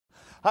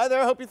Hi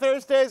there, hope your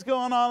Thursday is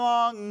going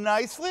along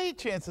nicely.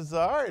 Chances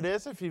are it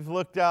is if you've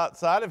looked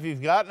outside, if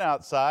you've gotten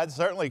outside,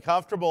 certainly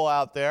comfortable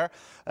out there.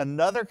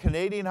 Another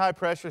Canadian high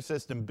pressure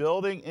system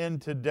building in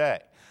today.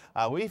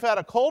 We've had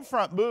a cold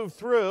front move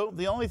through.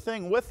 The only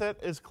thing with it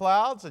is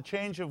clouds, a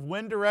change of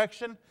wind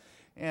direction,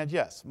 and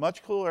yes,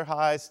 much cooler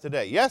highs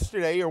today.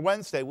 Yesterday or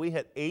Wednesday, we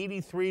hit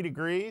 83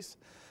 degrees.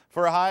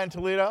 For a high in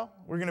Toledo,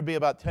 we're going to be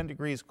about 10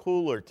 degrees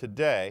cooler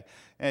today.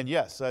 And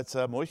yes, that's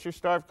a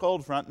moisture-starved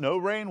cold front, no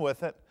rain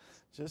with it.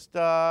 Just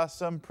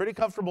some pretty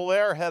comfortable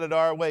air headed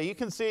our way. You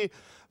can see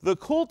the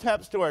cool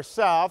temps to our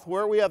south,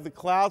 where we have the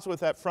clouds with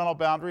that frontal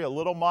boundary, a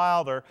little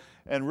milder,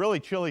 and really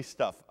chilly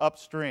stuff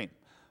upstream.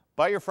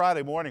 By your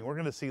Friday morning, we're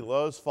going to see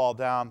lows fall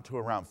down to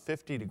around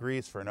 50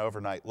 degrees for an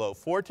overnight low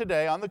for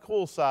today on the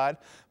cool side.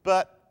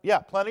 But yeah,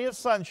 plenty of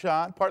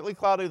sunshine, partly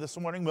cloudy this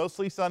morning,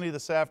 mostly sunny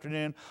this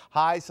afternoon,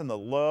 highs in the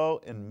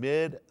low and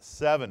mid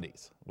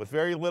 70s. With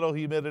very little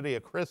humidity, a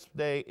crisp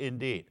day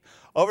indeed.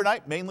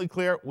 Overnight, mainly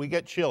clear, we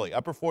get chilly,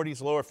 upper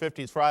 40s, lower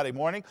 50s Friday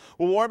morning.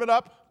 We'll warm it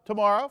up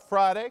tomorrow,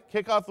 Friday,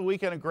 kick off the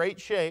weekend in great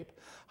shape.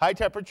 High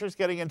temperatures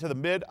getting into the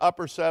mid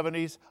upper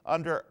 70s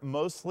under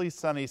mostly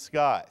sunny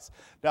skies.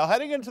 Now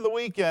heading into the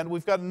weekend,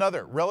 we've got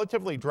another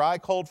relatively dry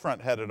cold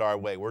front headed our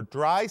way. We're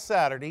dry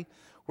Saturday.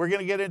 We're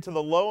going to get into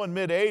the low and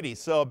mid 80s,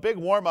 so a big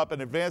warm up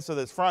in advance of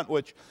this front,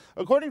 which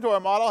according to our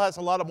model has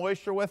a lot of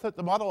moisture with it.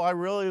 The model I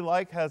really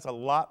like has a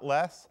lot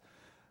less.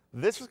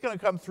 This is going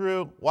to come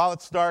through while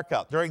it's dark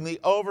out during the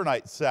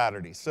overnight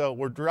Saturday. So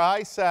we're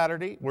dry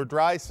Saturday, we're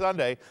dry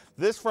Sunday.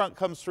 This front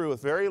comes through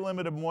with very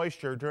limited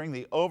moisture during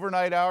the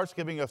overnight hours,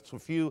 giving us a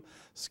few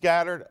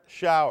scattered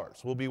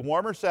showers. We'll be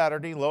warmer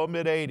Saturday, low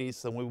mid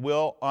 80s than we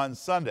will on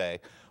Sunday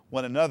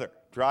when another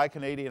dry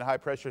Canadian high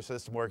pressure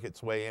system works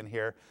its way in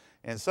here.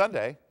 And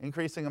Sunday,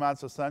 increasing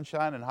amounts of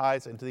sunshine and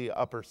highs into the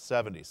upper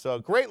 70s. So a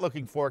great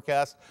looking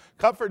forecast.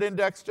 Comfort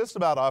index just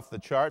about off the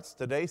charts.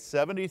 Today,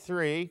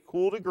 73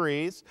 cool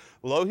degrees,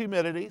 low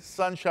humidity,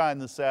 sunshine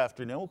this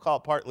afternoon. We'll call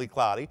it partly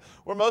cloudy.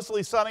 We're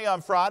mostly sunny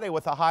on Friday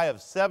with a high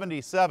of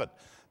 77.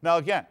 Now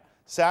again,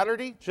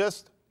 Saturday,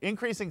 just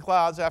increasing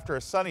clouds after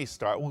a sunny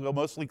start. We'll go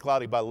mostly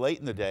cloudy by late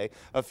in the day.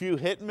 A few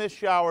hit and miss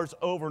showers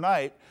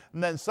overnight.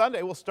 And then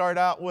Sunday we'll start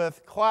out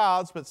with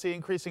clouds but see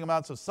increasing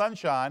amounts of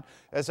sunshine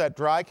as that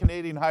dry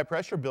Canadian high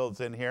pressure builds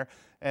in here.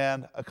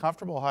 And a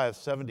comfortable high of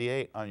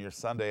 78 on your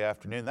Sunday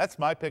afternoon. That's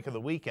my pick of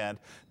the weekend.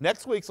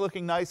 Next week's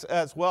looking nice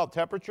as well.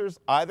 Temperatures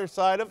either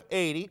side of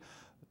 80.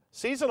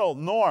 Seasonal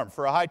norm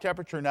for a high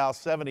temperature now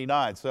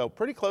 79. So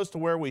pretty close to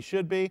where we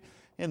should be.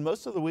 And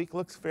most of the week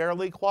looks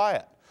fairly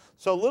quiet.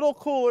 So a little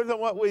cooler than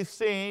what we've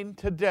seen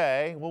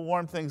today. We'll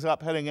warm things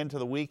up heading into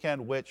the weekend,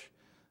 which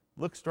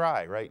looks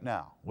dry right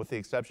now, with the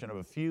exception of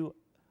a few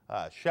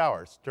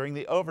showers during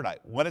the overnight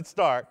when it's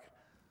dark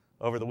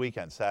over the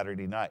weekend,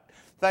 Saturday night.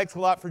 Thanks a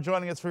lot for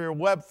joining us for your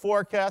web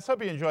forecast.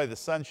 Hope you enjoy the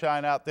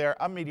sunshine out there.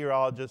 I'm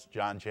meteorologist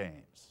John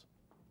James.